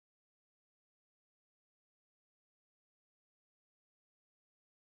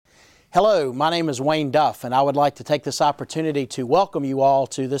Hello, my name is Wayne Duff, and I would like to take this opportunity to welcome you all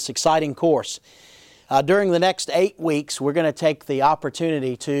to this exciting course. During the next 8 weeks, we're going to take the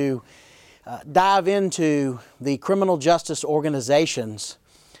opportunity to dive into the criminal justice organizations,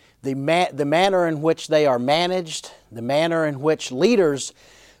 the manner in which they are managed, the manner in which leaders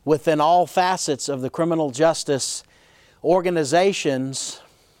within all facets of the criminal justice organizations,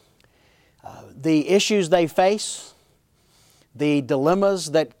 the issues they face, the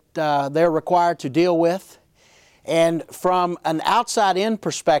dilemmas that they're required to deal with. And from an outside-in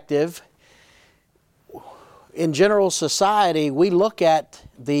perspective, in general society, we look at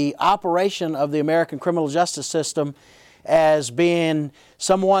the operation of the American criminal justice system as being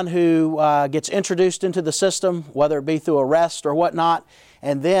someone who gets introduced into the system, whether it be through arrest or whatnot,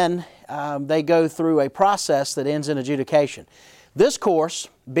 and then they go through a process that ends in adjudication. This course,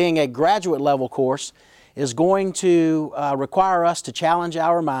 being a graduate level course, is going to require us to challenge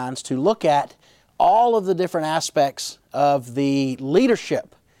our minds to look at all of the different aspects of the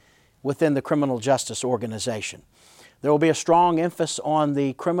leadership within the criminal justice organization. There will be a strong emphasis on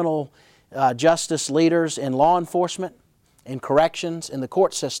the criminal justice leaders in law enforcement, in corrections, in the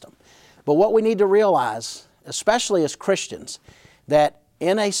court system. But what we need to realize, especially as Christians, that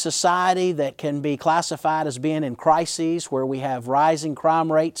in a society that can be classified as being in crises, where we have rising crime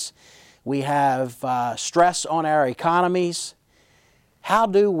rates, we have stress on our economies, how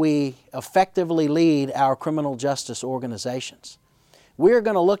do we effectively lead our criminal justice organizations? We're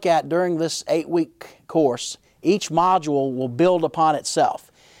going to look at, during this 8-week course, each module will build upon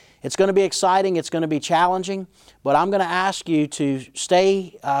itself. It's going to be exciting, it's going to be challenging, but I'm going to ask you to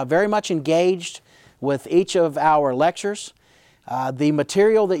stay very much engaged with each of our lectures. The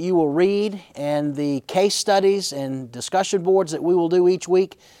material that you will read and the case studies and discussion boards that we will do each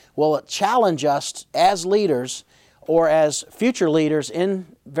week will challenge us as leaders or as future leaders in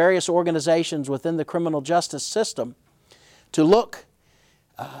various organizations within the criminal justice system to look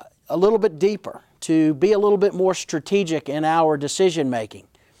a little bit deeper, to be a little bit more strategic in our decision making,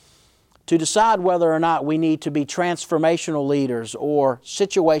 to decide whether or not we need to be transformational leaders or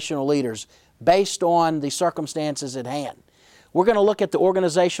situational leaders based on the circumstances at hand. We're going to look at the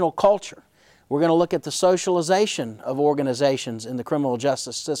organizational culture. We're going to look at the socialization of organizations in the criminal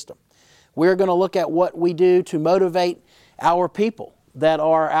justice system. We're going to look at what we do to motivate our people that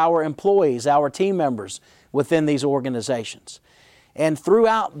are our employees, our team members within these organizations. And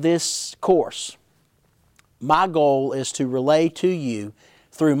throughout this course, my goal is to relay to you,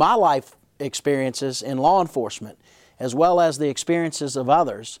 through my life experiences in law enforcement, as well as the experiences of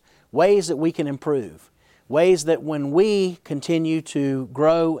others, ways that we can improve. Ways that when we continue to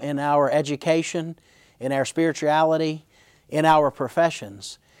grow in our education, in our spirituality, in our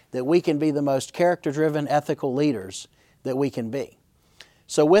professions, that we can be the most character-driven, ethical leaders that we can be.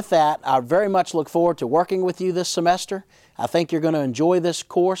 So with that, I very much look forward to working with you this semester. I think you're going to enjoy this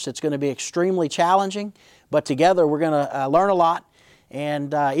course. It's going to be extremely challenging, but together we're going to learn a lot.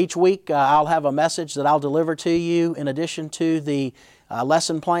 And each week I'll have a message that I'll deliver to you in addition to the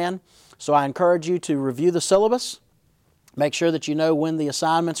lesson plan. So I encourage you to review the syllabus, make sure that you know when the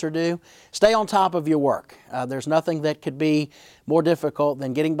assignments are due. Stay on top of your work. There's nothing that could be more difficult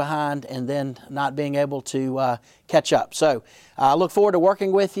than getting behind and then not being able to catch up. So I look forward to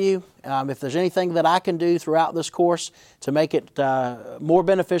working with you. If there's anything that I can do throughout this course to make it more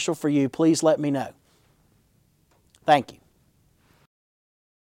beneficial for you, please let me know. Thank you.